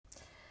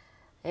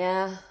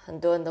很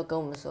多人都跟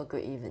我们说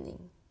Good evening，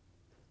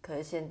 可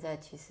是现在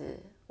其实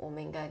我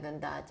们应该跟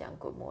大家讲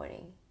Good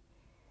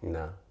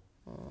morning。No，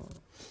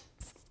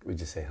 we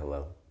just say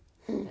hello.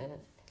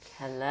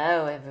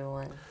 Hello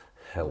everyone.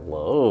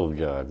 Hello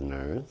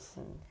gardeners.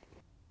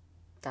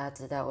 大家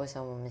知道为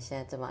什么我们现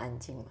在这么安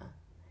静吗？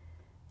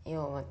因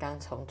为我们刚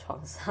从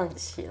床上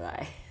起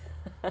来。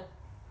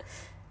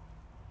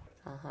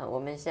我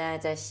们现在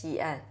在西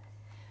岸。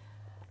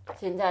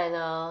现在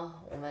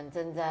呢，我们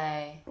正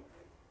在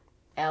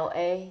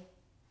LA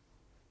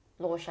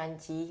洛杉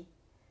矶。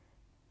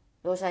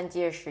洛杉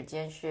矶的时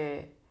间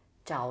是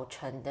早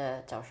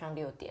上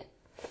6点，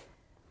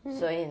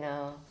所以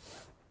呢，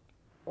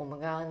我们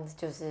刚刚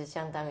就是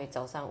相当于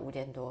早上5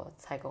点多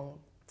才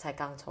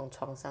刚从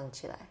床上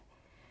起来，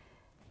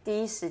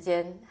第一时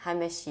间还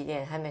没洗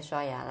脸，还没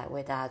刷牙来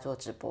为大家做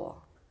直播。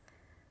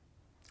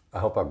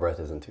I hope our breath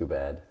isn't too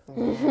bad.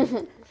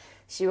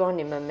 希望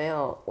你们没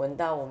有闻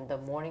到我们的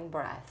morning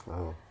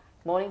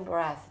breath。Morning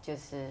breath 就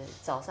是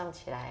早上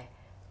起来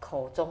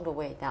口中的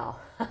味道，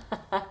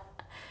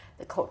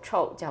口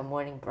臭叫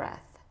morning breath。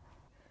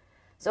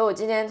所以我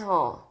今天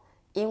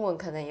英文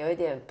可能有一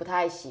点不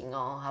太行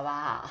哦，好不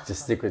好？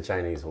 Just stick with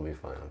Chinese, we'll be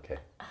fine, okay?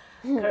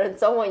 可能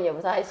中文也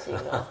不太行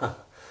哦，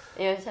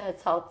因为现在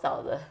超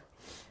早的。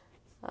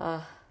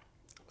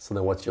So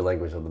then what's your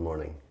language of the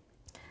morning?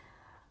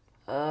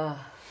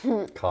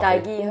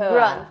 Coffee.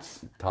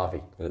 Brunch.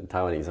 Coffee.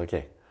 Taiwanese,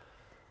 okay.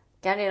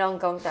 今日拢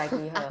讲台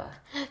语好，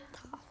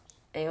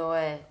因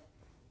为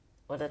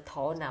我的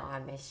头脑还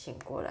没醒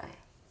过来，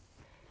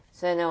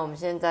所以呢，我们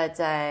现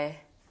在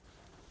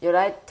有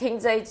来听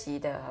这一集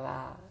的，好不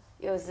好？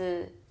又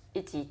是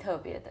一集特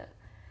别的。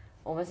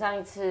我们上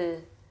一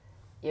次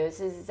有一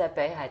次是在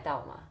北海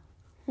道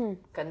嘛，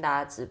跟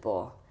大家直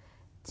播。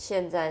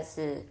现在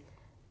是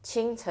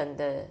清晨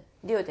的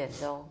6点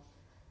钟，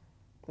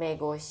美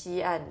国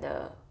西岸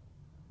的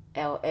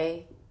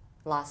LA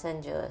Los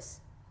Angeles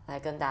来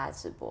跟大家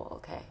直播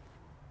 ，OK。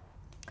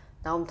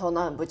然后我们头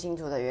脑很不清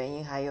楚的原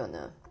因还有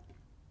呢，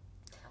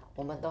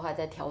我们都还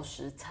在调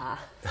时差。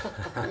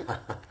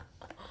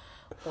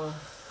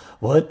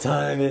What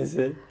time is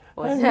it?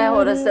 我现在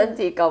我的身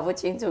体搞不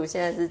清楚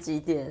现在是几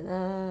点。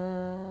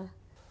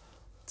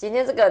今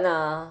天这个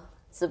呢，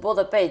直播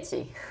的背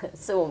景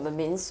是我们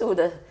民宿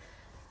的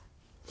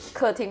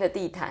客厅的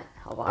地毯，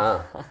好不好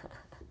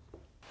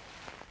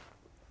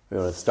We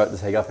want to start the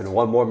take up in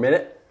 1 more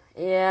minute?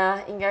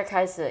 Yeah， 应该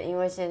开始了，因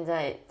为现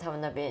在他们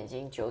那边已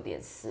经9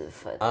点4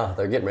分。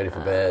They're getting ready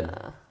for bed.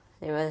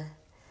 你们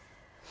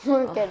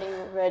We're getting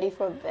ready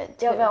for bed.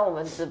 要不要我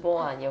们直播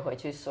完也回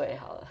去睡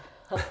好了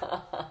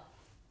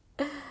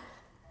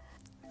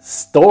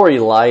Story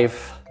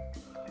Life,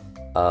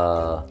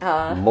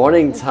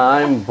 Morning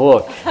Time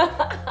Book.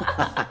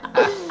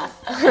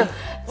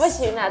 不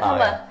行啊，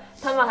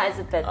他们还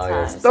是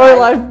bedtime。Story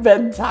Life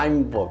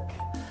Bedtime Book.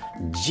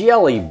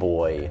 Jelly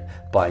Boy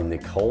by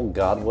Nicole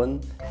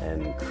Godwin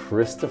and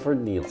Christopher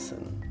Nielsen.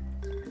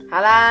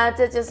 好啦，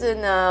这就是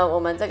呢我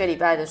们这个礼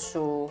拜的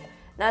书。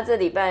那这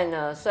礼拜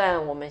呢，虽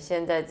然我们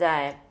现在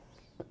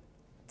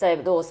在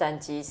洛杉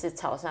矶是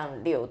早上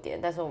6点，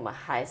但是我们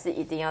还是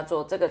一定要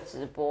做这个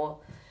直播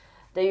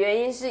的原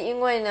因，是因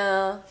为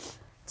呢，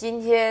今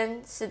天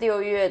是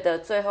6月的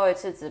最后一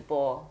次直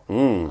播。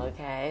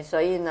OK，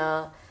 所以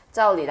呢，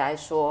照理来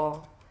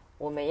说，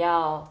我们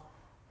要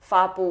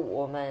发布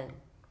我们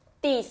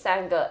第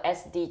3个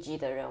SDG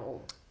的任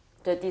务，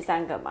对，第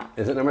3个嘛。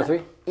Is it number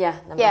 3? Yeah,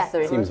 number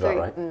 3. Seems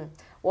about right.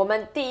 我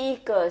们第一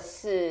个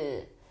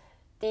是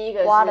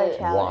Water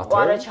Challenge.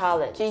 Water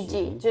Challenge，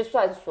 GG 就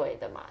算水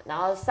的嘛。然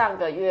后上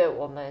个月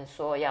我们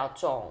说要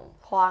种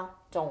花，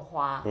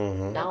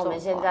然后我们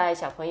现在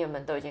小朋友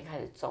们都已经开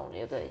始种了，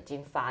有的已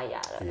经发芽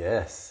了。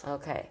Yes.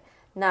 OK，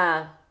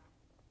 那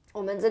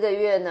我们这个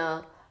月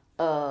呢，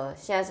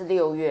现在是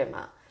6月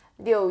嘛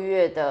，6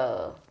月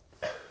的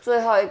最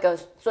后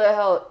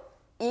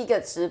一个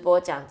直播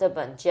讲这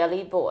本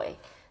Jelly Boy。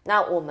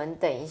那我们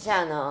等一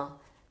下呢，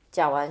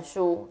讲完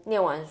书、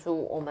念完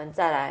书，我们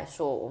再来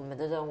说我们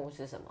的任务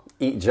是什么。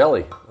Eat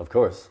jelly, of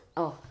course.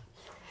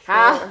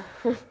 好。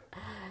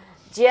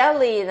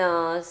Jelly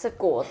呢是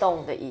果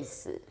冻的意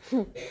思，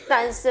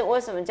但是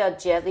为什么叫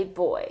Jelly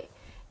Boy？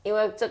 因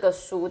为这个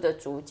书的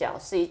主角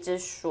是一只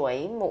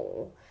水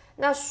母。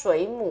那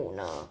水母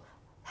呢，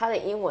它的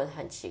英文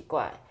很奇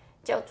怪，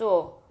叫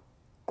做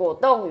果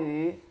冻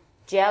鱼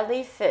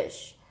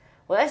 （Jellyfish）。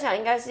我在想，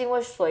应该是因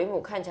为水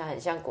母看起来很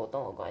像果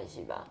冻的关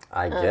系吧。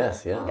I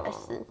guess, yeah. 应该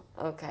是。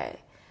OK，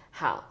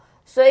 好，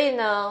所以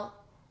呢，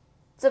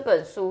这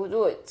本书如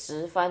果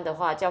直翻的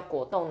话叫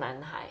果冻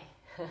男孩。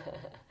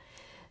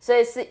所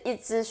以是一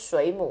只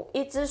水母，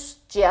一只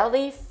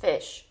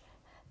jellyfish，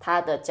 它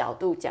的角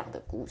度讲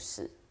的故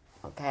事。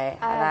OK，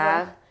 好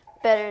啦。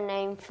Better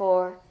name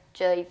for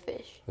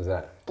jellyfish. What's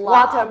that?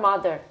 Water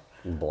mother.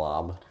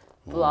 Blob.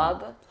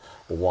 Blob.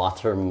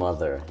 Water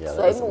mother. Yeah,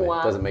 水母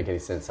啊 doesn't make any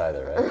sense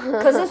either,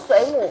 right? 可是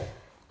水母，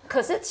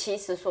可是其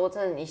实说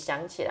真的，你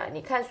想起来，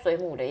你看水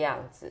母的样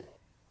子，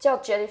叫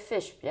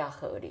jellyfish 比较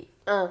合理。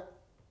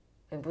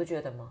你不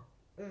觉得吗？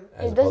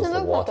 As It doesn't opposed to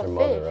look like water a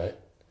mother, fish. right?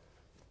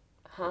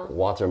 Huh?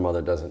 Water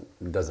mother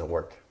doesn't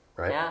work,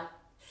 right? Yeah，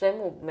水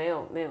母没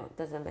有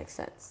doesn't make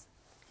sense.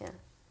 Yeah.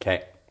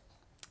 Okay.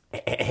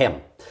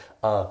 Ahem.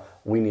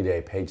 We need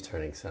a page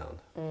turning sound.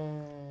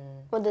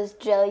 What does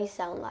jelly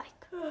sound like?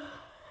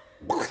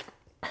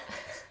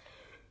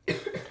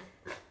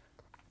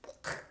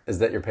 Is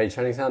that your page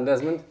turning sound,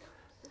 Desmond?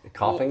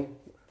 Coughing?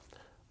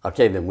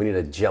 Okay, then we need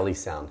a jelly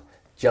sound.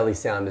 Jelly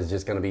sound is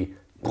just going to be.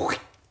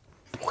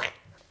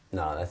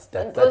 No, that's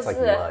like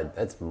mud.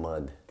 That's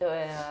mud.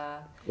 对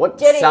啊 What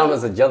Jelly- sound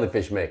does a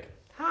jellyfish make?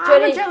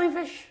 Jelly-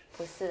 jellyfish.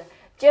 不是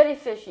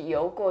jellyfish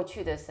游过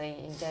去的声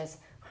音应该是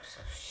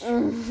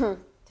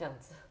这样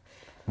子。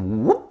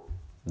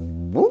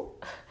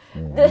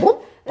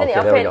 那你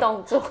要 Okay, there we 配 go.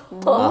 动作。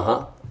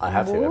 I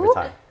have to every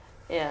time.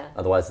 Yeah.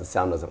 Otherwise, the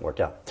sound doesn't work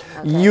out.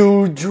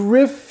 You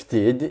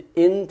drifted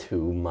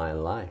into my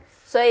life.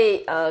 所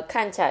以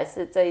看起来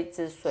是这一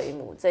只水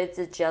母，这一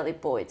只 Jelly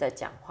Boy 在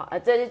讲话，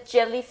这只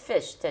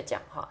Jellyfish 在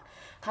讲话。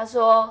他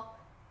说：“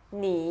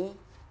你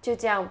就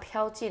这样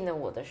飘进了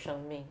我的生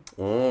命。”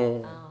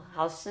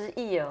好诗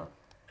意哦。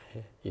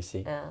You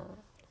see? 嗯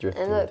Drifted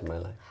And look, into my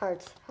life.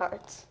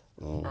 hearts.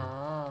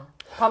 啊，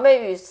旁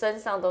边鱼身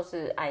上都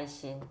是爱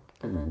心。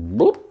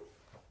 Boop,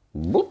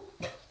 boop,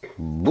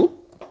 boop.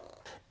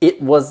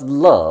 It was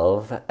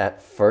love at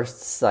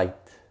first sight.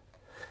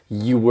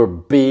 You were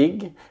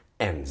big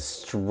and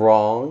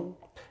strong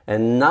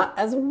and not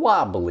as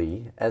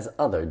wobbly as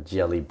other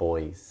jelly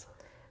boys.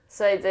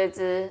 所以这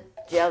只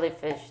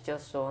Jellyfish 就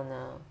说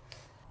呢，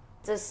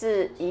这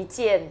是一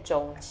见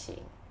钟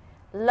情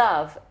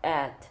 ，love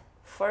at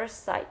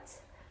first sight。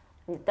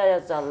大家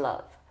知道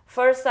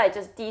love。First sight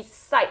就是第一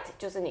sight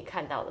就是你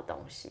看到的东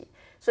西，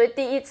所以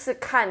第一次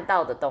看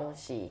到的东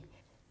西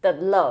的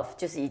love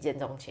就是一见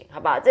钟情，好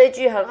吧？这一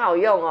句很好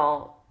用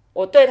哦。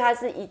我对他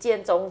是一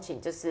见钟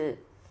情，就是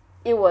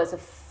it was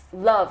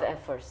love at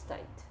first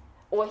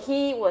sight，or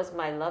he was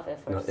my love at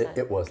No, first sight。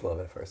 it was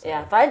love at first sight.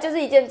 Yeah， 反正就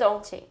是一见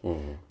钟情。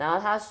然后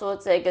他说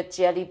这个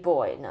Jelly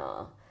Boy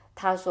呢，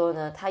他说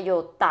呢，他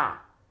又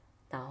大，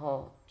然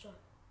后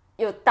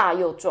又大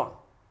又壮。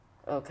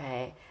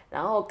OK，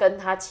 然后跟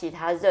他其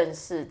他认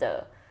识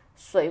的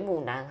水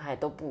母男孩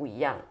都不一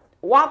样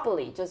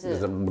 ，wobbly 就是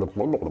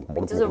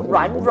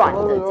软软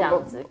的这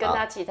样子，跟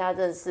他其他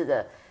认识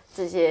的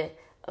这些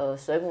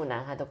水母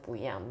男孩都不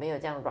一样，没有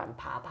这样软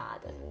趴趴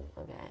的。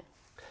OK，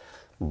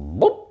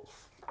 Boop,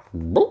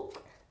 boop,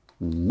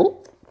 boop.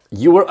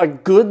 You were a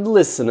good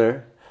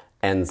listener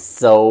and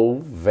so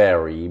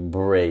very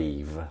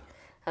brave.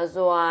 他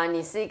说啊，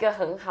你是一个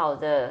很好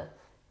的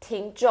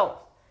听众，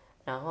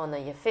然后呢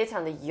也非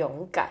常的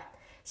勇敢。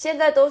现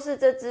在都是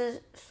这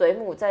只水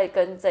母在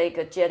跟这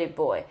个 Jelly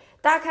Boy，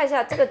 大家看一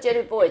下这个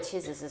Jelly Boy 其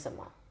实是什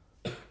么？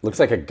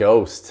 Looks like a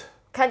ghost.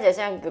 看起来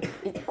像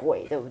一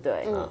鬼，对不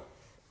对？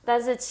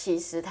但是其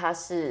实它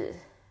是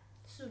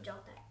塑胶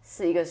袋，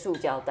是一个塑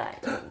胶袋，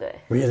对不对？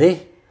 Really?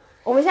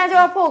 我们现在就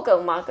要破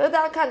梗嘛，可是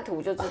大家看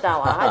图就知道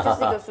啊，它就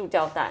是一个塑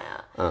胶袋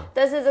啊。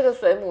但是这个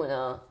水母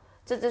呢，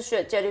这只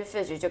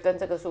Jellyfish 就跟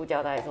这个塑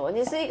胶袋说：“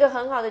你是一个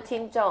很好的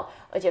听众，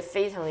而且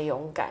非常的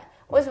勇敢。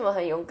为什么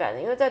很勇敢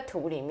呢？因为在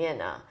图里面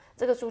啊，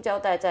这个塑胶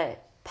袋在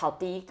跑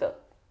第一个，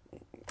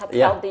它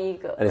飘第一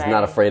个 And it's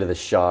not afraid of the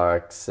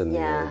sharks and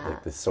Yeah.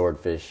 the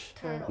swordfish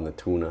and the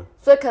tuna.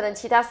 所以可能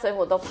其他水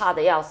母都怕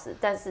的要死，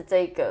但是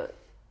这个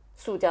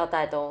塑胶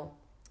袋都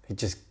He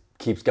just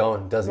keeps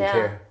going, doesn't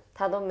care.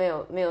 他都没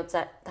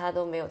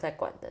有在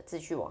管的，继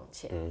续往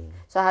前。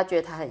所以他觉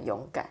得他很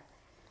勇敢。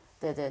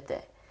对对对，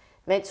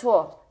没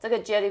错，这个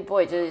Jelly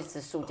Boy 就是一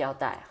只塑胶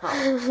袋哈。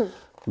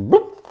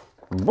Boop,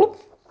 boop,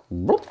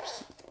 boop.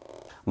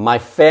 My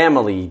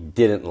family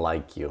didn't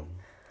like you.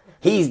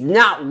 He's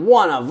not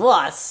one of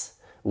us.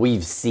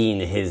 We've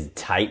seen his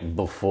type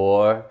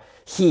before.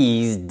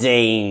 He's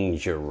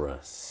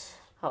dangerous.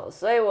 好，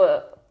所以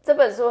我这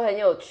本书很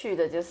有趣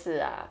的就是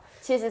啊，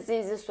其实是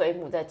一只水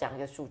母在讲一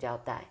个塑胶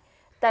袋，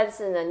但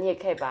是呢，你也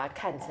可以把它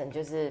看成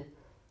就是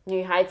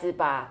女孩子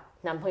把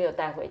男朋友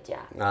带回家，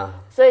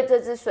所以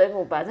这只水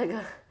母把这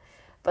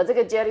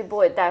个 Jelly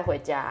Boy 带回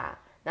家，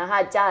然后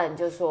他的家人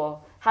就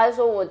说，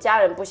我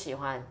家人不喜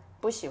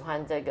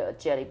欢这个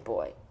Jelly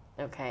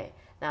Boy，OK，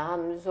然后他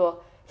们就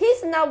说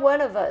He's not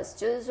one of us，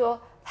 就是说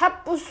他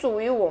不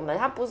属于我们，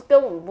他不是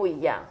跟我们不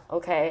一样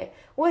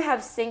 ，OK，We have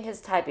seen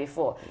his type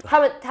before，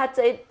 他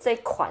这一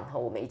款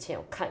我们以前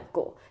有看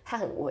过，他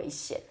很危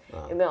险，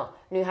有没有？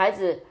女孩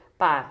子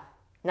把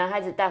男孩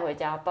子带回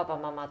家，爸爸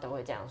妈妈都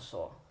会这样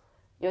说，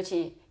尤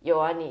其有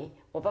啊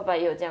我爸爸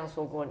也有这样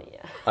说过你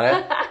啊。Oh,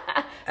 yeah?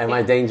 Am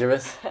I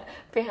dangerous?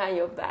 Behind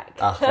your back.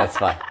 Ah, that's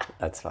fine.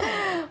 That's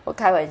fine. 我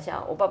开玩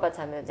笑，我爸爸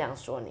才没有这样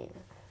说你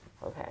呢。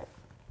OK，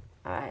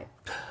 all right.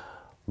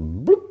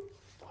 Bloop,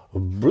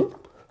 bloop,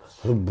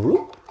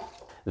 bloop.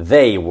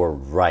 They were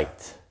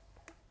right.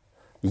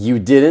 You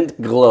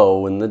didn't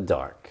glow in the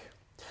dark.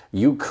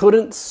 You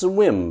couldn't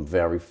swim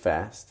very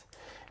fast.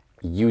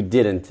 You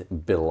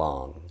didn't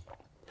belong.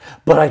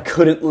 But I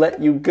couldn't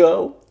let you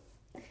go.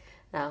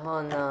 然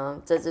后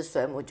呢，这只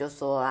水母就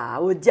说啊，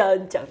我家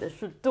人讲的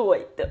是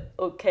对的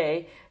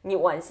 ，OK， 你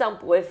晚上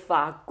不会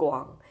发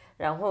光，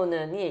然后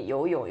呢，你也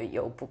游泳也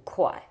游不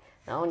快，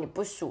然后你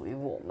不属于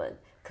我们，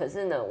可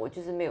是呢，我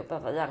就是没有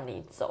办法让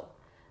你走。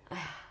哎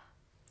呀，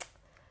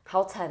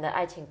好惨的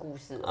爱情故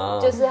事哦，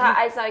就是他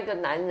爱上一个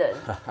男人，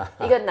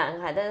一个男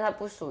孩，但是他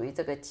不属于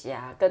这个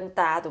家，跟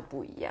大家都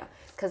不一样，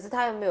可是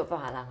他又没有办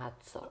法让他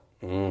走。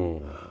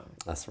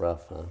That's rough,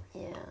 huh?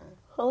 Yeah.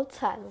 好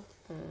惨。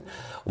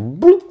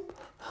Bloop,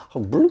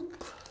 bloop.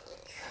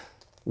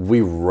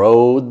 We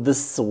rode the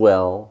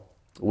swell.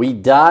 We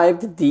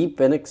dived deep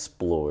and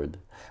explored.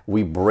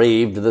 We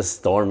braved the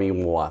stormy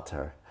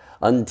water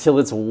until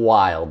its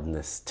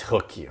wildness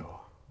took you.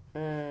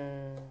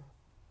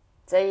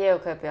 这一页我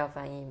可以不要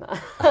翻译吗？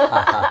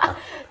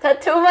它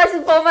too much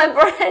for my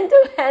brain to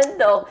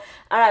handle.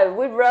 All right,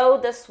 we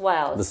rode the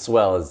swell. The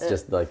swell is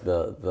just like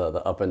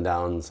the up and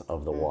downs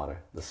of the water.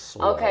 The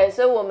swell. OK，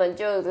 所以我们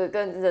就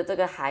跟着这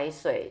个海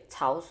水、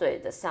潮水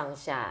的上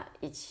下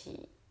一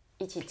起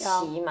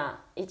骑嘛，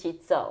一起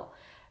走。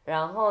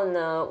然后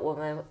呢，我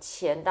们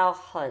潜到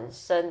很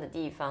深的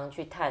地方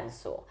去探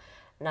索。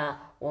那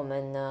我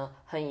们呢，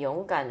很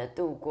勇敢的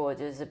度过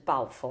就是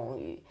暴风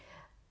雨，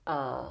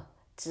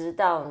直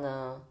到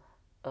呢，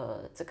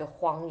这个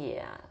荒野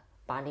啊，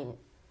把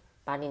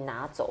你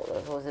拿走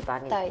了，或者是把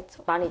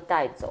你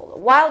带走了。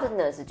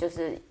Wilderness 就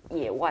是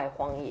野外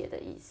荒野的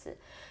意思，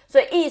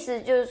所以意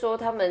思就是说，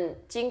他们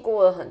经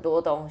过了很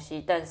多东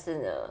西，但是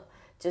呢，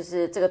就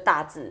是这个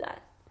大自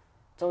然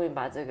终于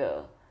把这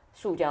个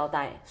塑胶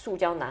袋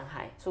男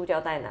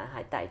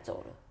孩带走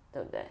了，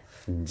对不对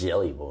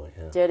Jelly boy.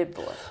 Yeah.？Jelly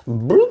boy.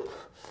 Bloop,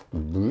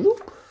 bloop,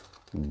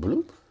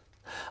 bloop.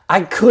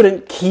 I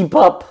couldn't keep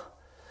up.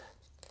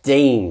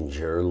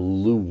 Danger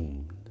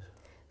loomed.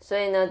 所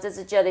以呢，这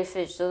只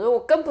jellyfish 说：“我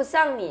跟不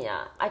上你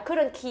啊 ，I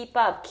couldn't keep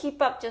up.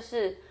 Keep up 就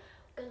是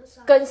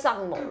跟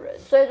上某人。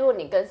所以如果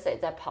你跟谁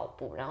在跑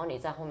步，然后你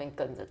在后面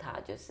跟着他，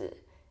就是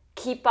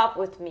keep up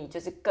with me， 就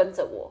是跟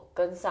着我，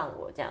跟上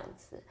我这样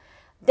子。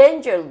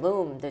Danger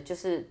loomed 就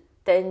是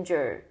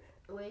danger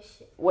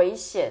危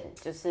险，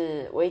就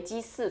是危机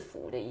四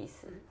伏的意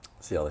思。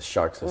See how the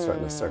sharks are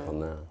starting to circle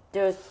now.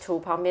 就是图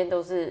旁边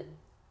都是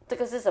这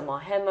个是什么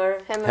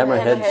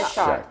Hammerhead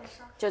shark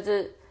就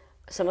是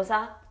什么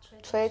鲨？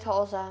锤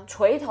头鲨。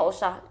锤头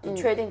鲨，你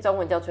确定中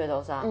文叫锤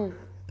头鲨？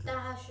但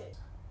它血。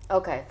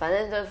OK， 反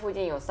正这附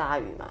近有鲨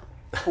鱼嘛，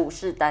虎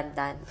视眈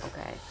眈。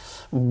OK。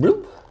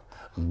Bloop,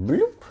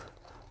 bloop,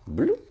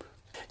 bloop.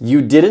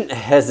 You didn't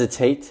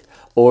hesitate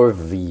or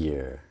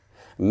veer.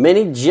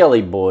 Many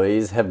jelly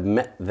boys have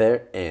met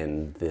their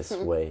end this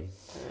way.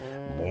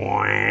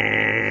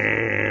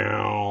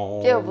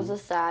 这个不是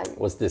鲨鱼。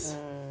What's this?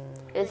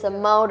 It's a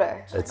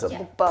motor. It's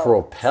a boat.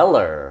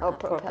 propeller. Oh,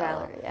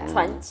 propeller. Yeah.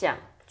 船桨，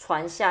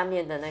船下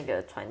面的那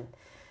个船，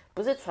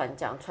不是船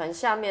桨，船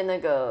下面那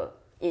个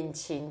引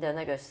擎的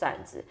那个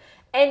扇子。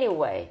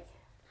Anyway，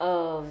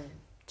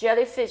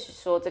 Jellyfish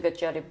说这个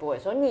Jelly Boy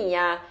说你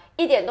呀、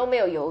一点都没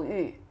有犹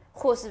豫，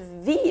或是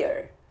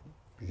veer，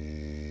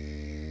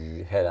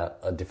 Head out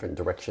a different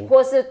direction.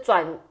 或是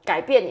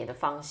改变你的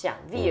方向。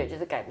veer 就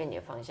是改变你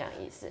的方向的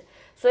意思。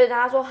所以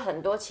他说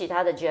很多其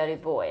他的 Jelly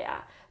Boy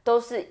啊，都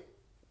是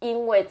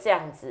因为这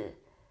样子。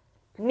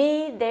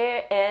Me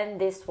there and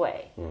this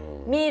way，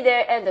 me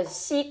there and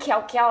死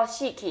翘翘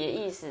死去的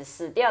意思，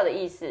死掉的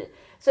意思，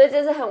所以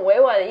这是很委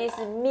婉的意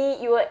思。Me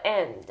your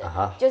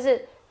end，就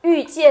是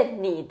遇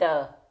见你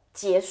的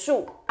结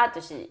束啊，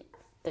就是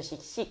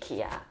死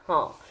去啊，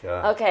哈。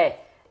OK，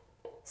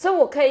 所以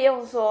我可以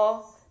用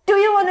说 ，Do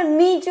you want to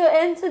meet your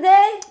end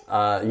today？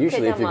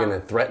 Usually, if you're going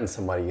to threaten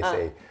somebody, you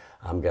say,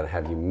 "I'm going to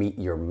have you meet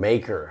your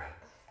maker."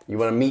 You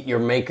want to meet your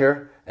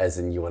maker, as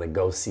in you want to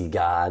go see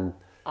God.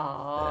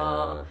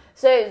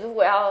 所以如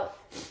果要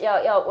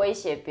威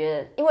胁别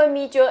人，因为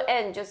meet your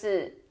end 就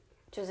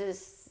是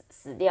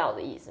死掉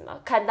的意思嘛，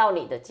看到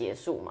你的结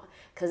束嘛。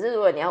可是如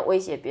果你要威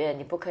胁别人，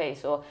你不可以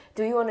说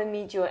Do you want to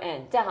meet your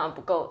end？ 这样好像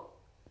不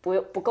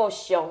够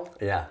凶，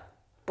 Yeah.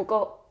 不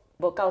够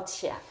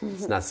强，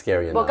 It's not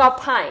scary 不 enough. 够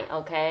派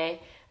 ，OK？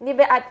 你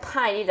要爱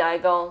派，你就来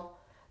讲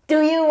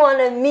Do you want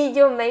to meet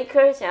your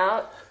maker？ 想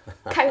要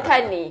看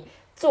看你。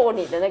做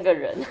你的那个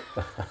人，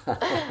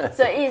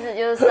所以意思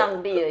就是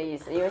上帝的意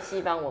思，因为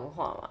西方文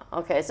化嘛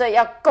 ，OK， 所以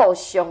要够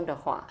凶的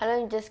话 And then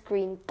you just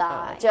scream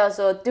die. 就要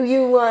说 Do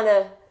you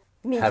wanna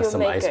meet Have your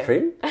some ice maker？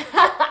 cream?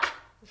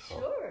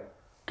 Sure.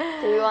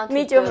 Do you want to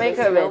Meet your go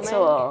maker to 没 snowman?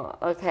 错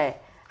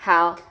 ，OK，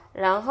 好，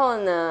然后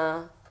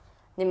呢，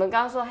你们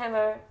刚刚说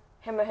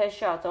hammerhead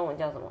shark 中文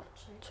叫什么？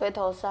锤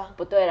头鲨。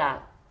不对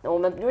啦，我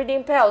们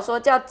reading p a l 说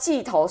叫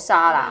髻头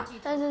鲨啦，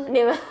但是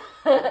你们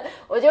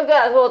我就跟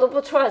他说我都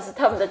不 trust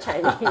他们的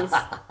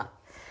Chinese，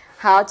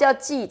 好叫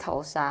髻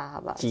头鲨，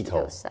好不好？髻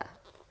头鲨。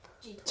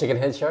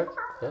Chicken head shark?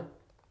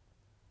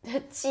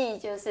 Yeah. 髻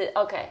就是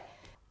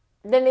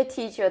OK。Let me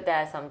teach your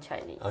dad some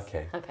Chinese.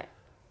 Okay. Okay.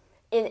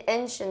 In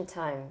ancient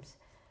times,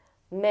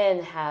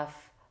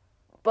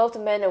 both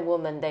men and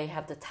women, they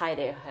have to tie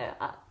their hair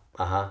up.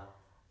 Uh-huh.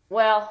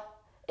 Well,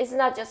 It's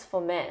not just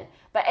for men.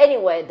 But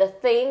anyway, the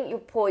thing you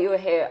pull your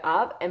hair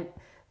up and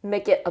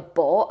make it a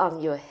ball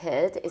on your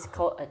head is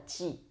called a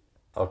髻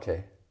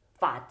Okay.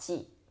 发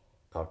髻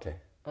Okay.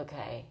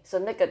 OK， 所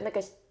以那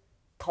个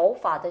头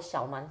发的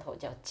小馒头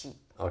叫髻，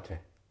 Okay.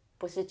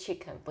 不是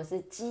chicken， 不是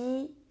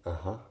鸡，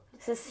 Uh-huh.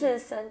 是四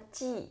声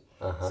髻，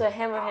所以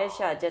hammerhead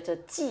shark 叫做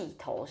髻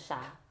头鲨。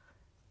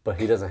But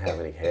he doesn't have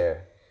any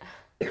hair.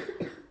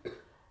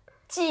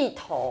 髻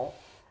头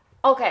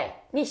 ，OK，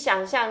 你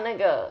想象那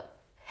个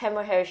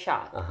hammerhead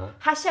shark，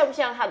它像不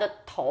像它的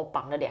头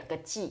绑了2个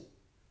髻？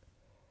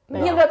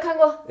你有没有看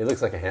过？It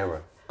looks like a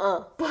hammer.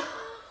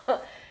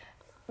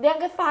 2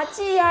个发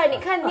髻啊？你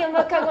看你有没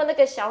有看过那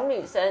个小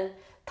女生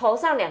头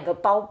上2个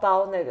包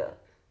包那个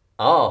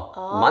？Oh,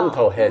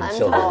 manto head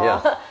children,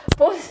 yeah.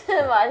 不是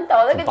馒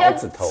头，那个叫包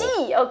子头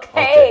髻 ，OK？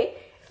 Okay.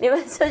 你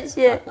们这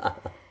些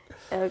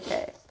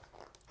 ，OK？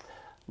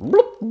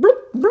 Bloop,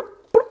 bloop, bloop,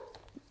 bloop.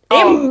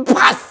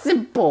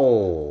 Impossible!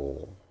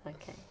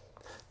 OK，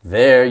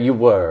 There you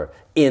were,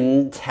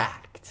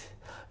 intact.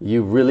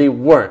 You really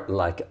weren't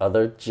like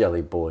other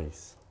jelly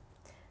boys.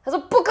 他说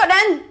不可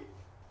能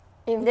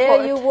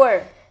 ，There you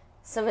were，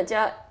 什么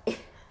叫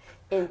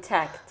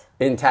intact？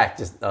 Intact,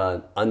 just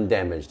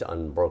undamaged,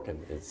 unbroken.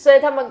 所以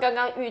他们刚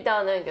刚遇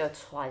到那个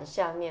船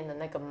下面的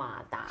那个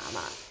马达嘛，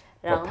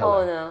然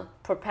后呢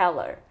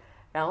propeller，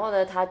 然后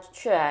呢它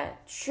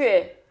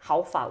却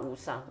毫发无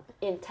伤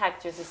 ，intact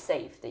就是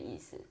safe 的意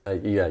思。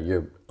Yeah,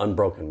 you're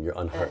unbroken, you're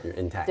unhurt, you're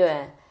intact.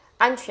 对，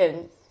安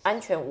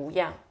全无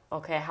恙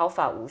 ，OK， 毫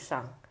发无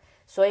伤。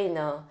所以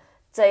呢，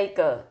这一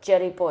个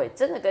Jelly Boy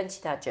真的跟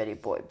其他 Jelly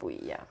Boy 不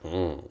一样。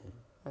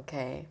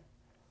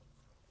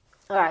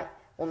OK，All right，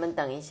 我们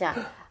等一下。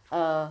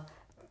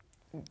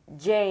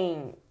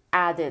Jane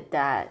added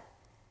that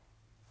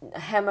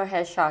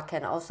hammerhead shark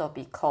can also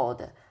be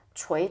called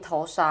锤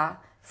头鲨、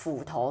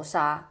斧头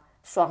鲨、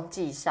双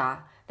髻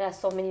鲨。There's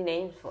so many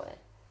names for it.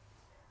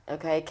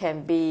 Okay,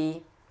 can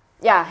be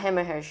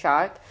hammerhead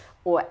shark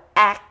or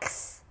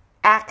axe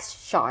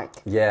shark.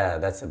 Yeah,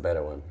 that's a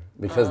better one.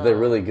 Because they're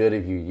really good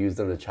if you use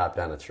them to chop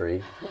down a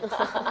tree.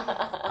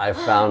 I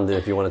found that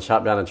if you want to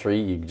chop down a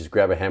tree, you just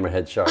grab a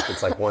hammerhead shark.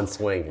 It's like one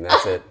swing and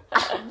that's it.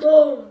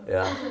 Boom.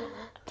 Yeah.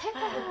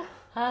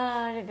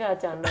 你不要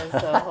讲垃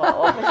圾话，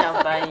我不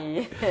想翻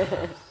译。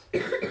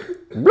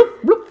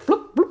Bloop, bloop,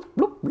 bloop, bloop,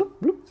 bloop, bloop,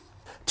 bloop.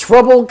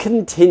 Trouble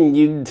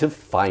continued to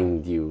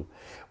find you.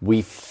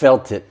 We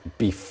felt it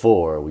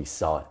before we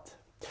saw it.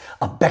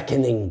 A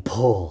beckoning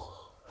pull,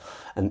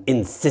 an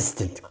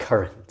insistent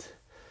current.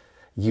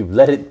 You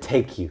let it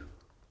take you.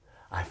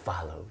 I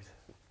followed.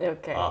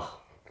 OK，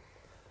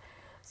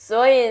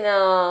所以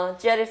呢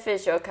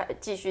 ，Jellyfish 又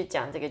继续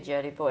讲这个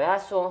Jelly Boy， 他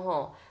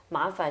说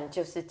麻烦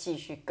就是继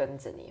续跟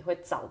着你，会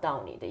找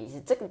到你的意思。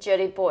这个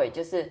Jelly Boy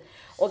就是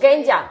我跟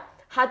你讲，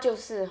他就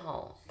是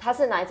他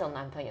是哪一种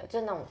男朋友？就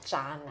是那种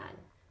渣男。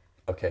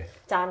Okay.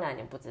 渣男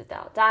你不知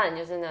道，渣男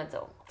就是那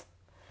种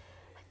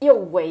又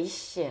危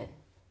险，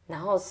然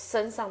后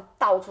身上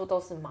到处都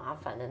是麻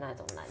烦的那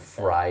种男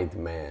生。Fried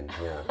man,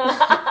 yeah.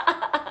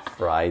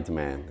 Fried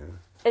man.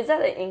 Is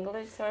that an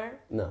English term?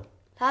 No.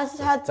 他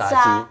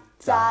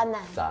渣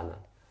男。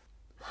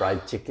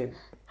Fried chicken.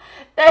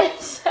 等一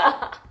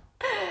下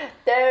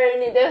Darren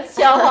你的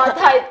笑话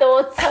太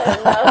多层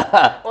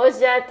了，我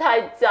现在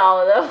太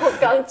早了，我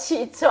刚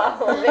起床，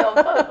我没有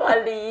办法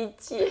理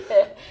解。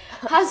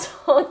他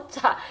说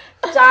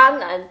渣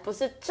男不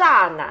是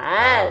炸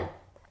男，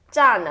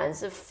炸男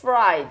是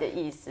fry 的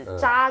意思，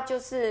渣就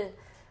是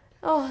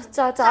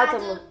渣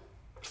怎么？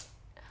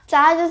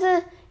渣就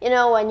是 you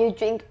know when you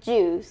drink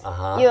juice,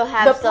 you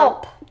have The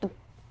some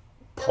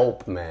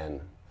Pulp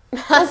man.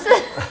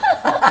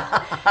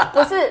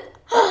 不是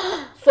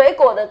水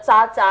果的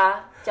渣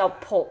叫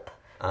pulp，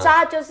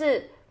 渣就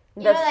是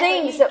the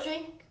things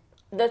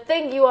the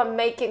thing you are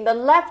making the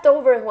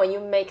leftover when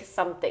you make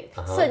something，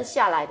 剩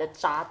下来的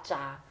渣。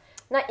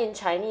那 in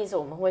Chinese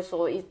我们会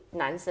说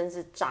男生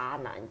是渣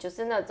男，就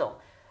是那种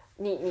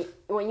你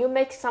when you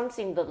make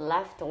something the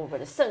leftover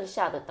的剩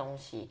下的东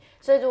西。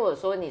所以如果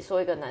说你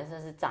说一个男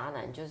生是渣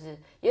男，就是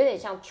有点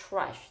像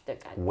trash 的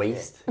感觉。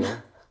Waste.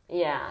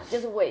 Yeah， 就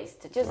是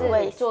waste， 就是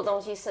你做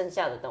东西剩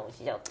下的东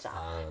西叫渣。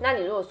那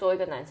你如果说一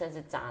个男生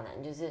是渣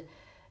男，就是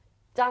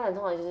渣男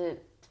通常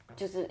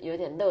就是有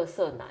点垃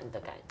圾男的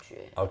感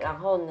觉。Okay. 然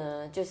后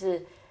呢，就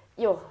是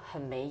又很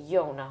没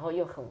用，然后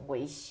又很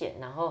危险，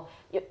然后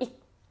又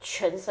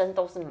全身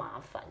都是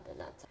麻烦的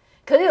那种。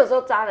可是有时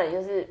候渣男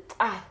就是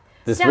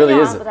This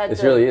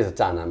really is a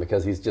渣男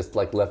because he's just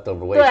like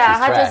leftover waste. 对啊， he's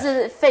他 trash. 就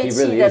是废弃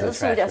He really 的 is a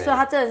塑 trash 料， man. 所以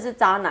他真的是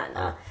渣男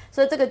啊。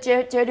所以这个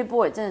Jelly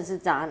Boy 真的是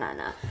渣男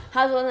啊。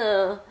他说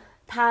呢，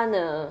他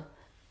呢，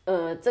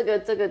这个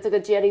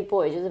Jelly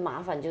Boy 就是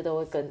麻烦就都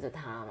会跟着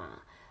他嘛。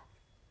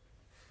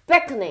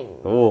Beckoning，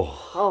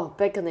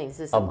 beckoning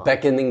是什 A 么？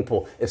 beckoning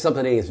pull. If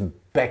something is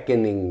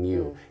beckoning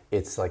you,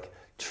 it's like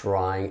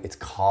trying, it's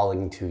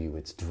calling to you,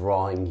 it's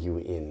drawing you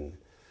in.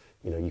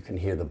 You know, you can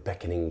hear the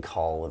beckoning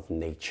call of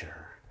nature.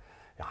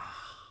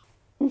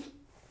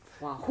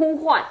 哇，呼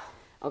唤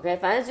 ，OK，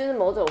 反正就是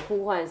某种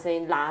呼唤的声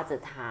音拉着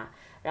他。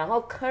然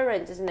后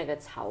current 就是那个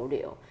潮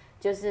流，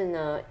就是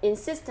呢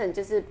insistent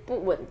就是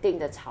不稳定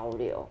的潮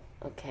流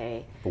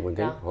 ，OK？ 不稳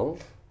定哦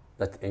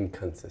 ，that's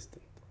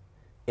inconsistent.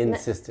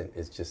 Insistent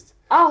is just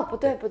哦，不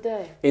对，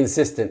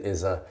 insistent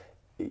is a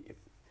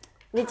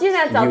你竟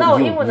然找到我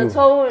英文的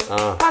错误，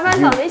班班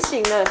长你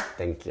醒了。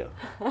Thank you.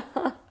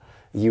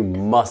 You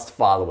must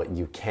follow it.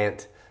 You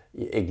can't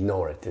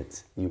ignore it.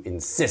 It's you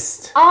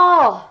insist.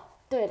 哦，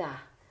对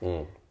啦，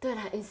对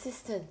啦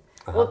 ，insistent，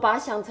我把它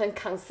想成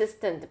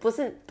consistent，不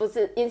是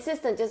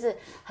insistent 就是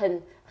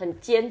很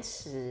坚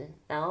持，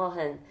然后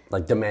很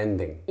like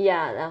demanding.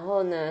 yeah， 然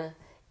后呢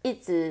一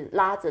直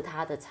拉着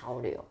他的潮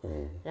流，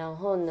然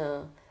后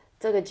呢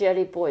这个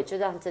Jelly Boy 就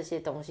让这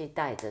些东西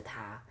带着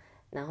他，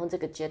然后这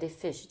个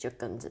Jellyfish 就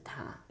跟着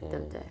他，对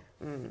不对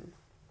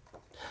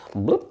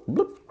？Bloop,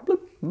 bloop, bloop,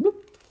 bloop.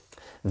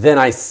 Then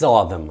I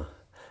saw them,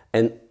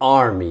 an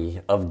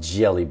army of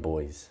jelly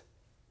boys,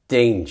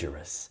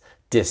 dangerous,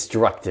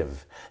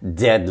 destructive,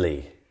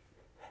 deadly,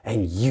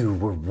 and you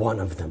were one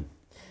of them.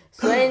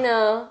 所以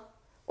呢，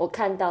我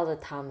看到了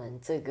他们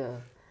这个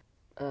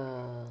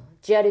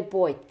Jelly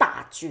Boy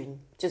大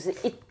军，就是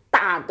一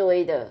大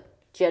堆的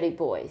Jelly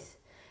Boys，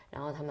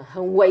 然后他们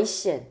很危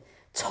险，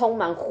充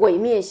满毁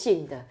灭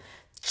性的。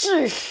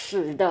致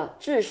死的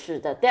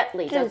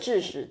deadly 叫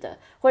致死的，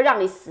会让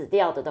你死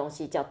掉的东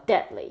西叫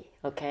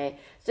deadly，OK？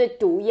 所以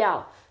毒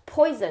药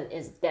poison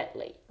is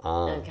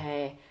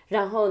deadly，OK？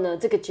然后呢，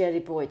这个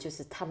Jelly Boy 就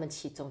是他们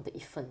其中的一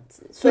份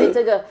子，所以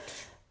这个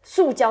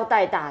塑胶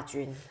袋大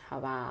军，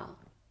好不好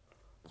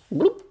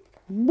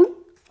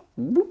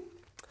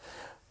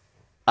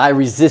？I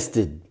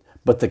resisted,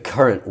 but the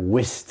current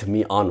whisked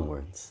me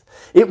onwards.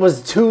 It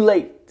was too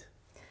late.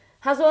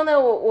 他说呢，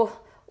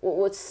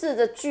我试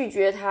着拒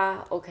绝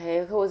他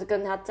 ，OK， 或者是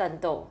跟他战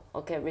斗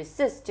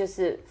 ，OK，resist 就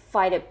是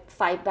fight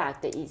back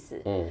的意思。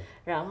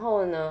然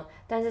后呢，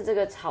但是这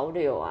个潮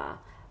流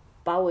啊，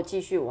把我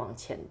继续往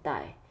前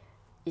带，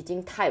已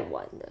经太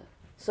晚了。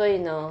所以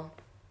呢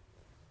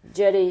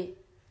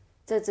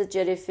这只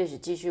jellyfish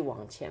继续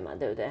往前嘛，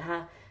对不对？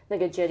他那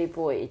个 jelly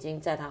boy 已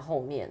经在他后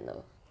面了。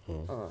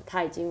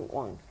他已经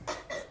往。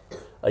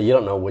You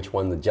don't know which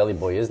one the Jelly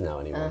Boy is now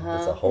anymore.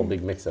 It's a whole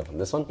big mix of them.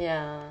 This one?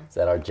 Yeah. Is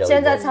that our Jelly Boy?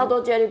 现在超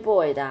多 Jelly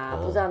Boy 的啊，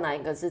不知道哪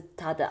一个是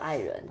他的爱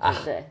人，对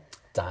不对？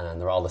渣男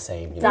they're all the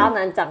same. 渣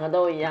男长得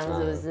都一样，是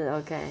不是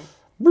 ？OK.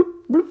 Bloop,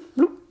 bloop,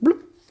 bloop, bloop.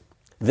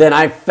 Then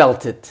I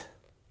felt it.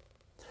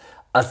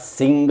 A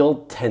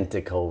single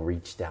tentacle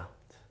reached out.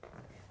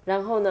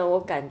 然后呢，我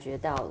感觉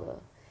到了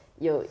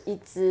有一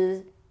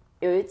只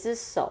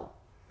手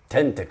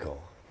Tentacle.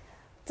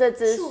 这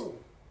只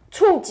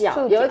触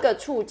角有一个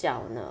触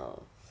角呢，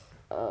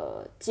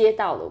接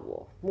到了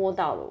我，摸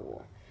到了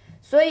我，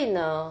所以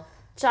呢，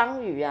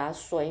章鱼啊、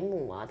水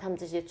母啊，它们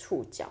这些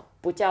触角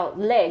不叫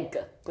leg，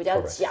 不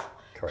叫脚，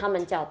它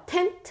们叫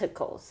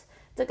tentacles。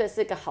这个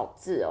是个好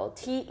字哦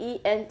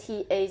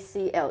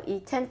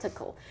 ，T-E-N-T-A-C-L-E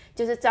tentacle，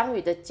 就是章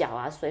鱼的脚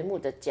啊、水母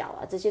的脚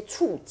啊，这些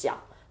触角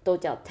都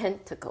叫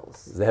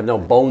tentacles。 They have no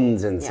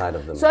bones inside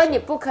of them. 所以你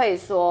不可以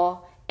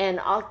说 an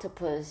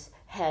octopus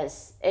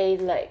has 8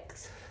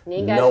 legs。你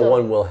应该No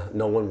说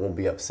one will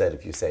be upset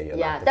if you say an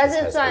octopus 但是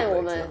has 虽然 8 legs,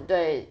 我们 no.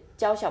 对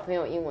教小朋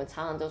友英文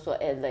常常都说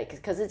 8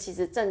 legs， 可是其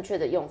实正确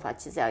的用法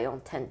其实要用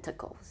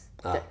tentacles。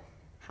对，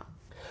好。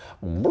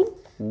Bloop,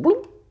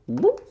 bloop,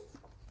 bloop.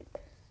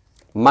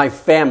 My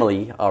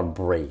family are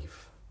brave,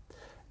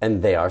 and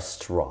they are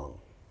strong.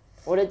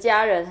 我的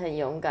家人很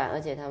勇敢，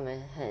而且他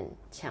们很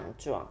强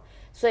壮，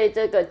所以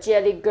这个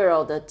Jelly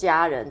Girl 的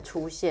家人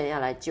出现，要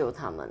来救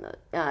他们了，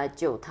要来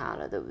救他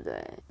了，对不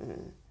对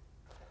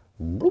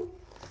？Bloop,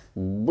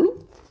 bloop.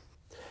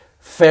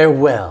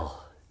 Farewell,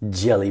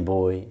 Jelly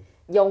Boy.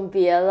 永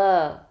别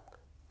了，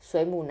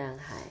水母男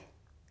孩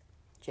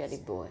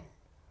Jelly Boy。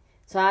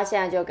所以他现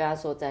在就跟他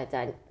说再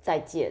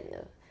见了。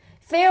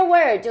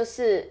Farewell 就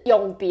是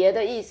永别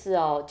的意思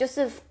哦，就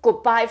是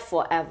goodbye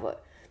forever。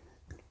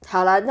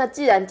好了，那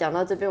既然讲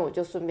到这边，我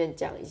就顺便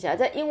讲一下，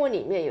在英文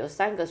里面有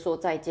3个说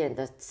再见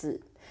的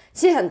字，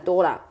其实很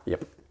多啦。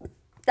Yep.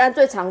 但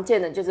最常见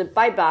的就是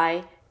bye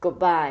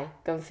bye、goodbye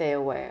跟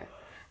farewell。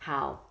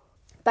好，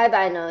拜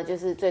拜呢就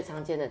是最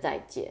常见的再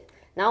见，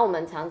然后我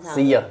们常常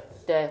See ya，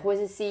 对，或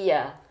是 see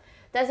ya，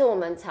 但是我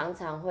们常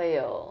常会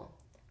有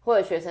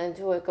学生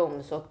就会跟我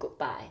们说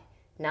goodbye，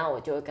 然后我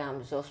就会跟他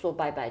们说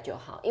拜拜就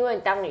好，因为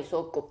当你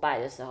说 goodbye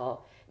的时候，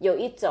有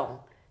一种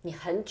你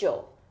很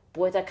久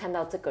不会再看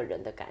到这个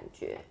人的感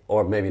觉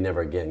 ，or maybe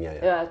never again， yeah，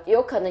 对吧？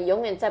有可能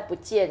永远再不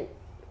见，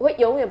会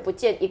永远不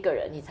见一个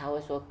人，你才会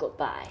说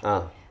goodbye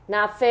啊。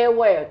那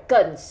farewell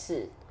更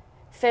是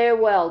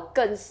farewell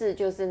更是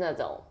就是那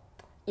种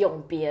永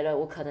别了，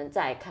我可能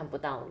再也看不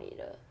到你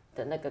了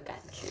的那个感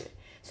觉，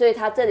所以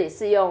他这里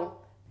是用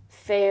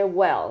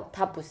farewell，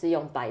 他不是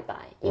用拜拜，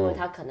因为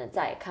他可能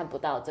再也看不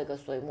到这个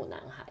水母男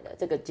孩了，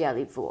这个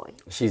Jelly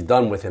Boy。She's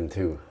done with him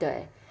too。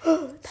对，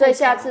所以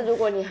下次如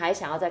果你还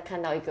想要再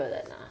看到一个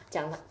人啊，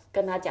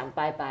跟他讲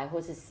拜拜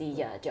或是 see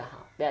ya 就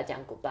好，不要讲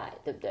goodbye，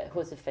 对不对？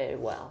或是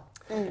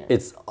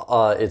farewell。It's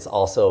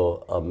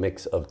also a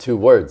mix of 2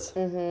 words.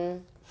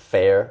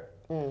 Farewell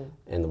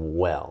and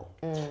well.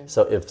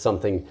 So if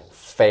something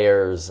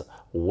fares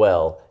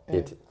well,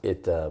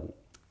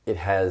 it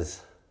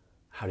has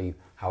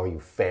how are you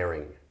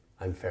faring?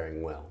 I'm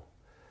faring well.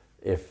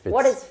 If it's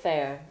What is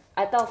fair?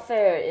 I thought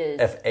fair is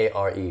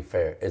FARE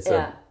fair.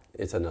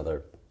 It's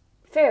another.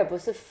 fair 不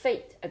是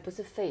fate， 不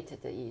是 fate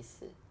的意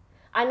思。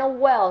I know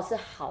well 是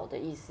好的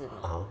意思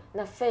嘛？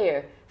那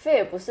fair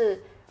不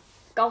是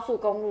高速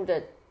公路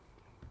的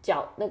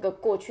那个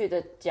过去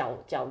的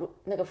缴路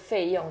那个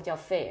费用叫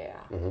fair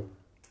啊。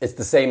It's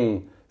the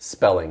same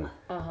spelling,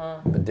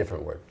 but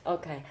different word.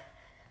 OK，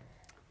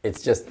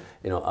 It's just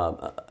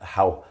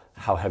how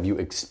have you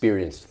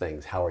experienced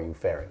things? How are you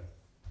faring?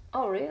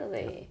 Oh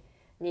really？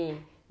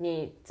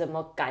 你怎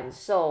么感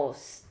受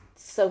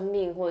生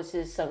命或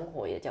是生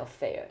活也叫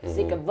fair，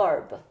 是一个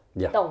verb，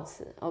 动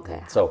词。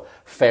OK。So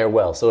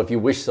farewell. So if you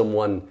wish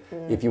someone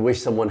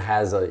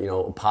has a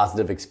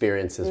positive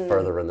experiences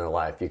further in their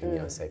life, you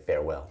can say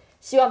farewell.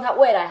 希望他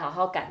未来好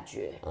好感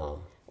觉，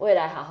未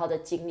来好好的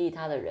经历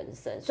他的人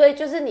生。所以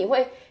就是你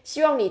会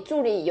希望你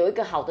助理有一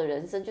个好的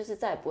人生，就是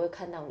再也不会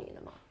看到你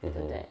了嘛，对不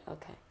对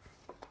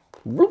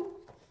 ？OK。The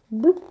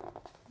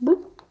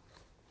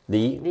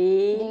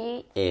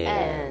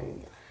end。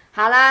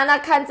好啦，那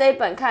看这一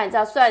本看你知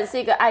道，虽然是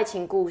一个爱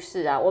情故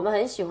事啊，我们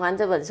很喜欢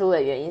这本书的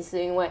原因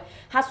是因为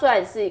它虽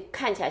然是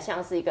看起来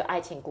像是一个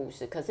爱情故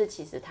事，可是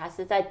其实它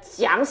是在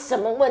讲什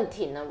么问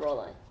题呢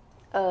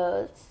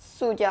 ？Roland，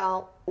塑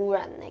胶污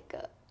染那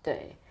个，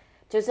对，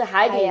就是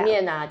海里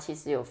面啊，其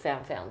实有非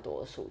常非常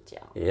多的塑胶。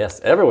Yes,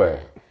 everywhere.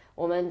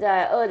 我们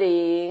在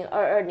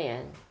2022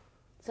年，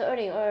是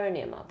2022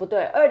年吗？不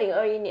对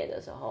，2021年的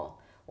时候，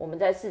我们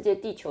在世界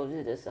地球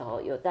日的时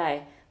候，有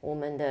带我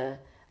们的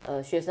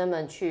学生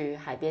们去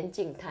海边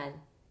净滩，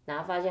然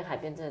后发现海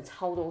边真的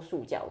超多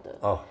塑胶的。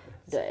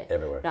对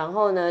everywhere. 然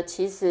后呢，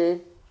其实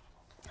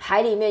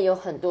海里面有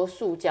很多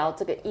塑胶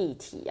这个议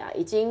题啊，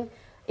已经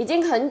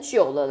很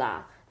久了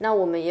啦。那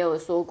我们也有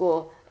说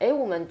过，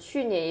我们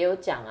去年也有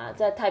讲啊，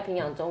在太平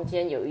洋中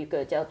间有一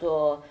个叫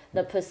做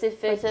The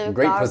Pacific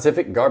Great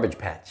Pacific Garbage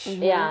Patch.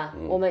 呀，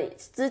我们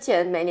之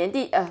前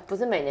不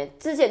是每年，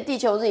之前地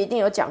球日一定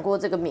有讲过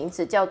这个名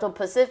词，叫做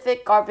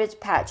Pacific Garbage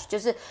Patch， 就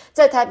是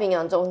在太平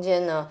洋中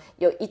间呢，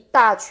有一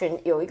大群，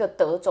有一个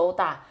德州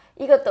大，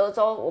一个德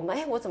州，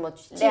我怎么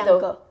记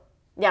得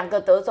两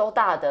个德州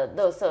大的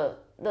垃圾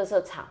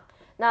场。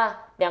那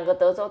两个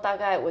德州大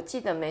概我记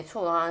得没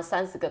错的话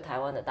，30个台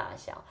湾的大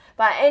小。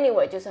But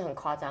anyway 就是很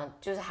夸张，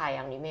就是海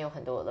洋里面有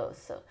很多的垃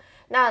圾。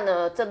那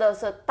呢，这垃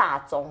圾大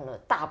宗呢，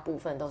大部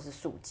分都是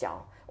塑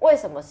胶。为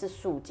什么是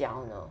塑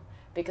胶呢？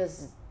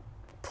 Because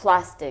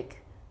plastic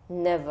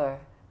never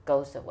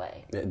goes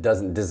away. It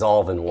doesn't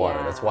dissolve in water.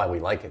 Yeah. That's why we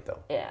like it, though.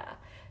 Yeah.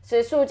 所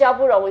以塑胶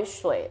不溶于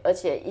水，而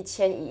且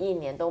1000、1亿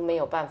年都没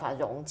有办法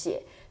溶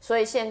解。所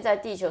以现在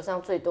地球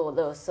上最多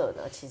的垃圾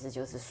呢，其实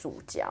就是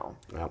塑胶。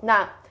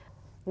那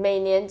每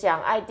年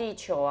讲爱地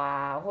球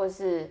啊，或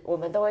是我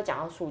们都会讲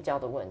到塑胶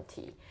的问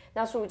题。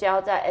那塑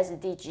胶在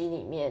SDG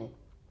里面，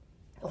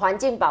环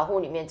境保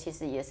护里面其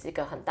实也是一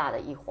个很大的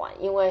一环，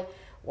因为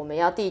我们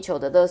要地球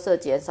的垃圾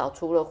减少，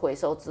除了回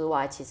收之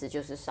外，其实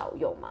就是少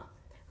用嘛。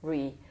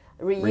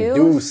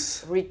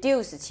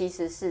Reduce 其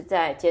实是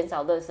在减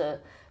少垃圾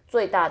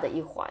最大的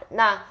一环。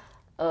那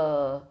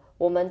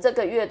我们这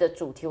个月的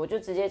主题，我就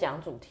直接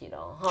讲主题了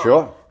哈。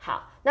Sure.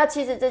 好，那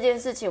其实这件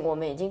事情我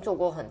们已经做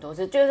过很多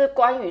次，就是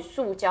关于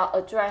塑胶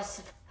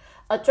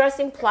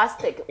addressing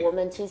plastic， 我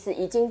们其实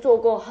已经做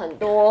过很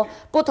多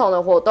不同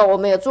的活动。我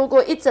们有做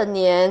过一整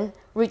年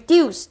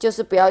reduce， 就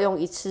是不要用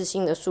一次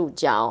性的塑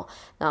胶。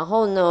然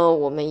后呢，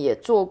我们也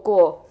做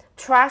过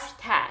trash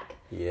tag，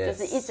 就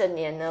是一整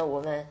年呢，我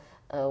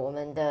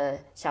们的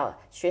小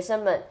学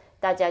生们，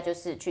大家就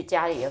是去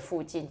家里的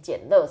附近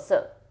捡垃圾，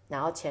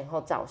然后前后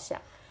照相。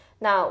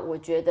那我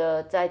觉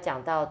得在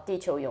讲到地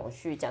球永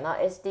续，讲到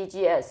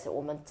SDGs，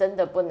 我们真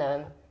的不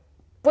能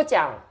不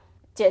讲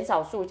减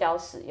少塑胶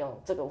使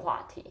用这个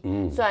话题。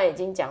虽然已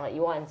经讲了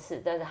10000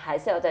次，但是还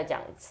是要再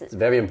讲一次。It's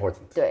very important.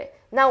 对，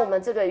那我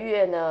们这个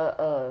月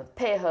呢，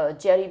配合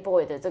Jelly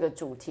Boy 的这个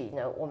主题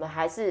呢，我们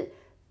还是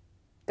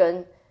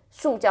跟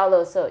塑胶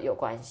垃圾有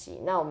关系。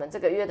那我们这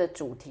个月的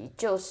主题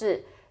就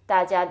是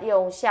大家利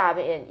用下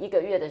面1个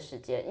月的时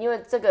间，因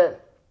为这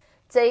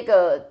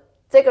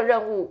个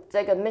任务，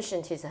这个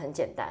mission 其实很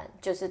简单，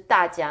就是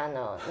大家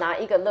呢拿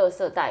一个垃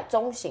圾袋，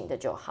中型的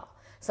就好。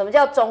什么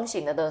叫中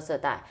型的垃圾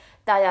袋？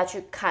大家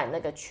去看那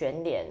个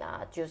全联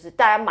啊，就是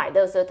大家买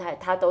垃圾袋，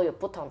它都有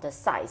不同的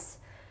size，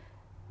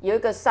 有一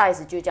个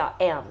size 就叫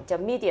M， 叫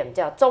medium，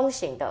 叫中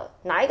型的。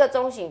拿一个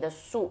中型的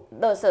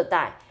垃圾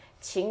袋，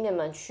请你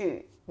们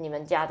去你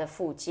们家的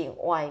附近、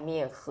外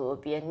面、河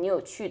边，你有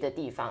去的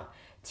地方，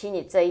请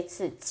你这一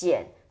次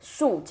捡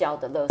塑胶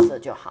的垃圾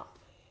就好，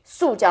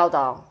塑胶的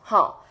哦，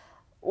好。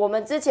我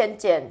们之前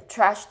捡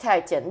trash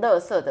tag 捡垃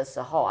圾的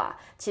时候啊，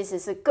其实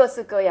是各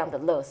式各样的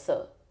垃圾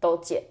都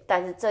捡，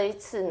但是这一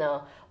次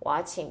呢，我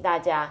要请大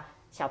家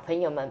小朋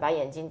友们把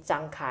眼睛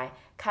张开，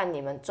看你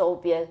们周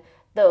边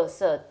垃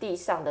圾地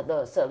上的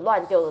垃圾、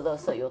乱丢的垃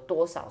圾有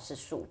多少是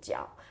塑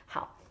胶。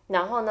好，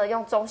然后呢，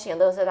用中型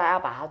的垃圾袋要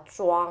把它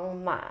装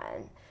满。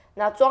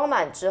那装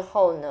满之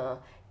后呢，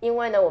因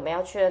为呢我们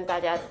要确认大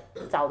家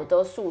找的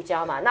都是塑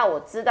胶嘛，那我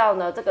知道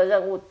呢这个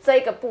任务这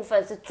个部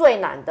分是最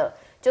难的，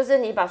就是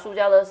你把塑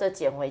胶垃圾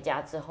捡回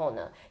家之后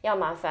呢，要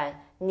麻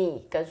烦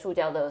你跟塑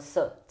胶垃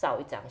圾照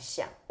一张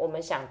相。我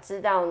们想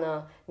知道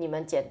呢，你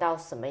们捡到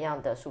什么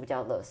样的塑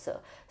胶垃圾，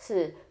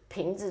是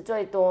瓶子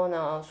最多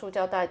呢，塑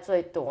胶袋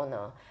最多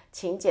呢？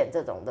请捡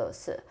这种垃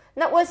圾。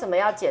那为什么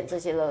要捡这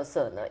些垃圾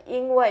呢？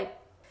因为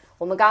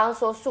我们刚刚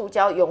说塑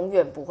胶永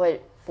远不会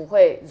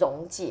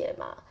溶解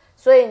嘛，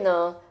所以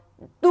呢，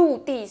陆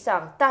地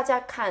上大家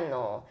看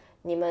哦，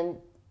你们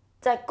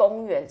在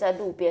公园、在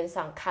路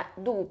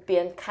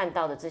边看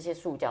到的这些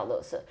塑胶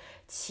垃圾，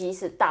其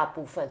实大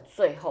部分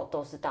最后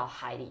都是到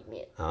海里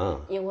面，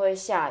因为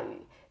下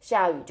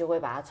雨就会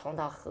把它冲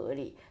到河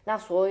里，那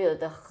所有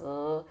的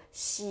河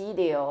溪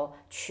流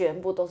全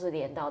部都是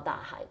连到大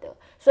海的，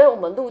所以我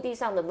们陆地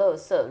上的垃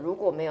圾如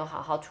果没有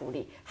好好处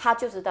理，它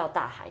就是到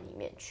大海里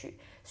面去。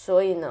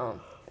所以呢，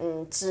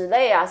纸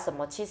类啊什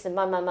么，其实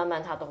慢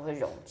慢它都会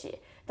溶解，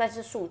但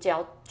是塑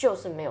胶就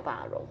是没有办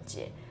法溶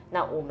解。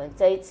那我们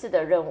这一次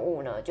的任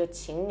务呢，就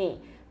请你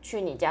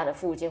去你家的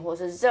附近，或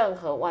是任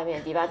何外面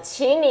的地方，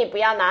请你不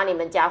要拿你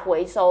们家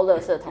回收垃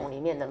圾桶里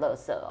面的垃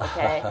圾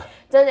 ，OK？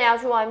 真的要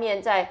去外面，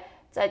在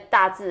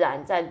大自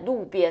然，在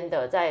路边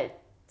的，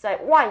在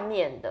外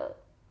面的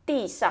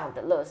地上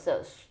的垃圾，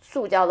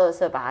塑胶垃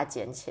圾把它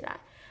捡起来，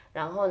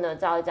然后呢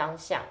照一张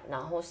相，然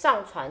后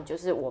上传，就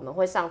是我们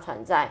会上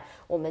传在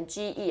我们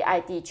GE 爱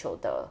地球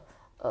的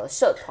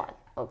社团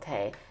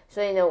 ，OK？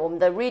所以呢，我们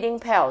的 Reading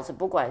Pals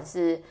不管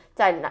是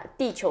在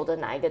地球的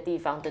哪一个地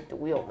方的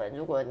读友们，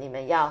如果你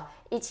们要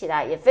一起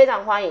来，也非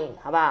常欢迎，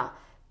好不好？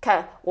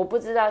看，我不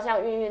知道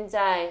像韵韵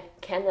在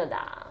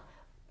Canada，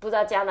 不知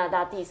道加拿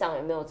大地上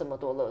有没有这么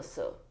多垃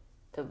圾，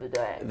对不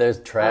对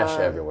 ？There's trash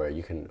everywhere.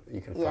 You can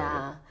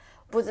find it.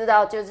 不知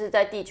道就是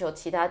在地球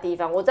其他地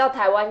方，我知道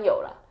台湾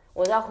有啦，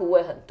我知道湖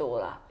尾很多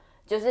啦，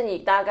就是你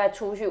大概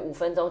出去5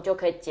分钟就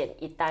可以捡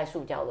一袋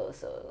塑胶垃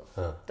圾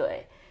了。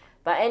对。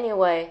But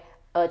anyway。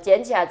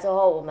捡起来之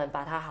后，我们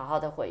把它好好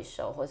的回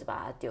收，或是把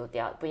它丢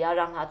掉，不要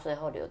让它最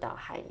后流到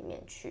海里面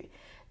去。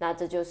那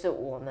这就是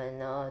我们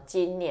呢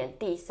今年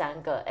第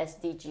3个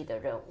SDG 的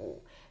任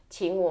务，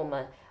请我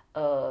们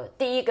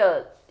第一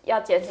个要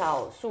减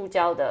少塑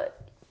胶的，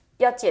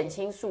要减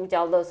轻塑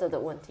胶垃圾的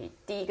问题。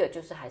第一个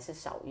就是还是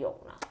少用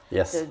啦，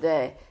 Yes. 对不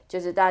对？就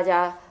是大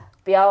家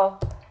不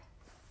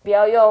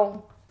要用。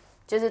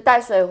就是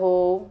带水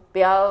壶，不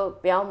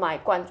要买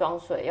罐装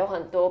水，有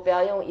很多不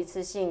要用一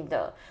次性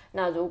的。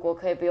那如果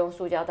可以不用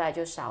塑胶袋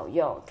就少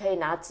用，可以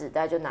拿纸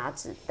袋就拿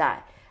纸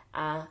袋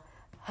啊。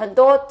很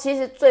多其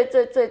实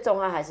最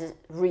重要还是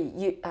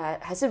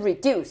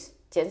reduce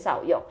减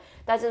少用。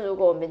但是如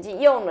果我们已经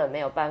用了没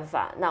有办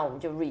法，那我们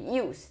就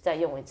reuse 再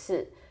用一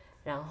次。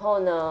然后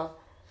呢，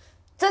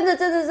真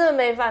的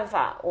没办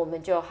法，我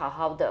们就好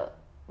好的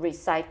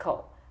recycle，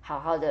 好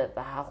好的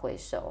把它回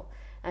收。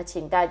那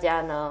请大家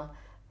呢。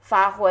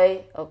发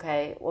挥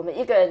OK， 我们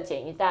1个人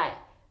捡1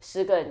袋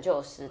，10个人就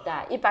有10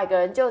袋，100个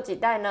人就有几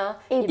袋呢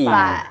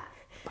？100，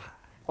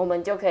我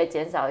们就可以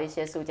减少一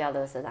些塑胶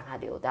垃圾，让它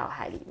流到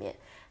海里面。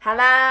好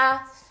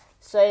啦，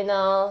所以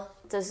呢，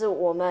这是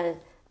我们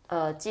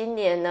今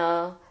年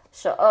呢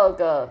12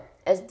个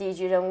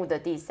SDG 任务的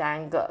第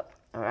3个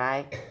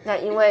 ，Alright？ 那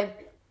因为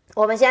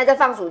我们现在在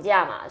放暑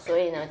假嘛，所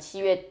以呢7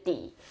月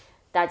底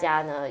大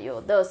家呢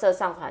有垃圾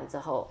上传之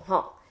后，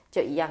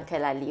就一样可以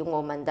来领我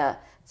们的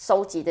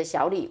收集的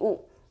小礼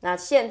物。那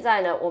现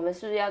在呢，我们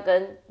是不是要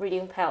跟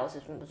Reading Pals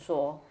怎么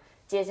说？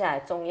接下来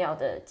重要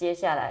的，接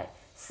下来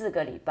4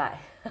个礼拜，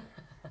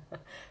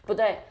不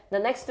对 ，the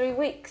next 3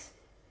 weeks，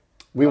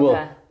 we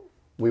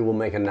will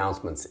make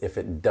announcements if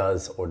it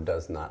does or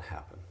does not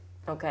happen.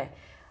 OK，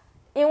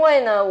 因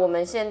为呢，我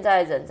们现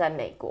在人在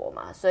美国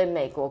嘛，所以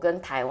美国跟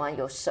台湾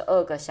有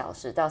12个小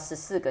时到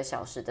14个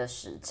小时的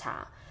时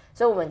差，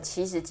所以我们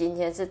其实今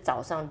天是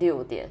早上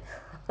6点。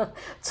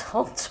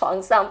从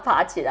床上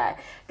爬起来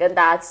跟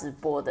大家直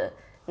播的，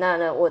那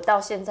呢，我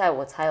到现在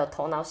我才有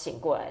头脑醒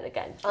过来的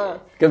感觉。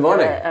Good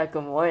morning.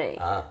 Good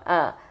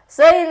morning.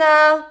 所以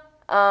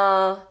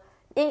呢，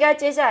应该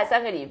接下来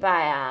3个礼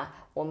拜啊，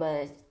我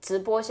们直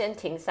播先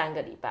停3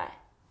个礼拜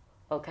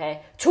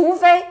 ，OK？ 除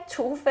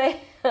非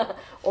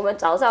我们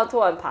早上突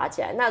然爬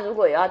起来，那如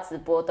果有要直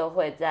播，都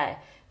会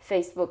在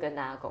Facebook 跟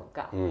大家公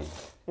告。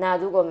那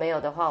如果没有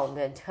的话，我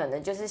们可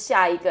能就是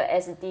下一个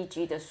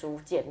SDG 的书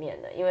见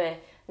面了，因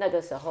为那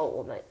个时候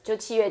我们就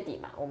7月底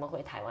嘛，我们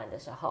回台湾的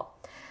时候。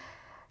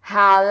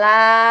好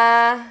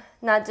啦，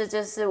那这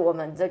就是我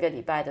们这个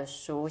礼拜的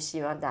书，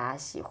希望大家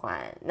喜欢。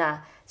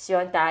那希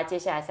望大家接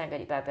下来3个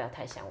礼拜不要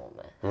太想我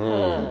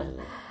们。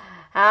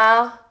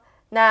好，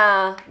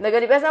那每个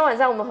礼拜3晚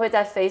上我们会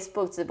在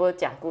Facebook 直播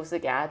讲故事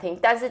给大家听，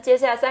但是接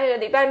下来3个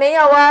礼拜没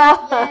有哦。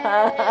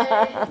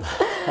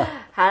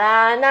好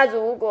啦，那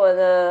如果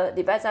呢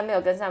礼拜3没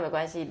有跟上没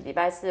关系，礼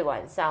拜4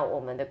晚上我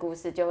们的故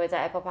事就会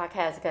在 Apple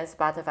Podcast 跟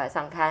Spotify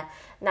上看。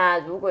那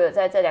如果有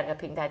在这2个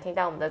平台听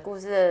到我们的故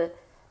事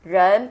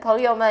人，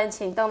朋友们，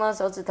请动动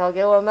手指头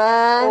给我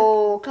们。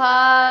5颗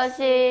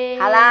星。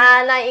好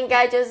啦，那应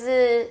该就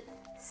是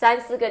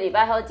3-4个礼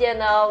拜后见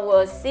喽。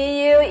We'll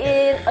see you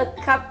in a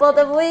couple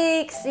of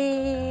weeks.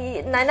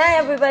 Night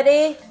night,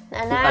 everybody.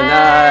 Night And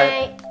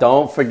night.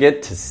 don't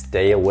forget to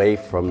stay away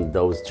from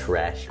those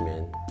trash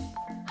men.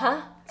 哈，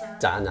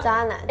渣男。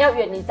渣男。要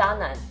远离渣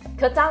男，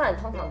可渣男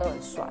通常都很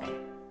帅。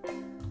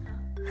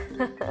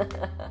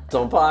怎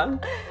么办？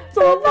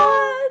怎么办？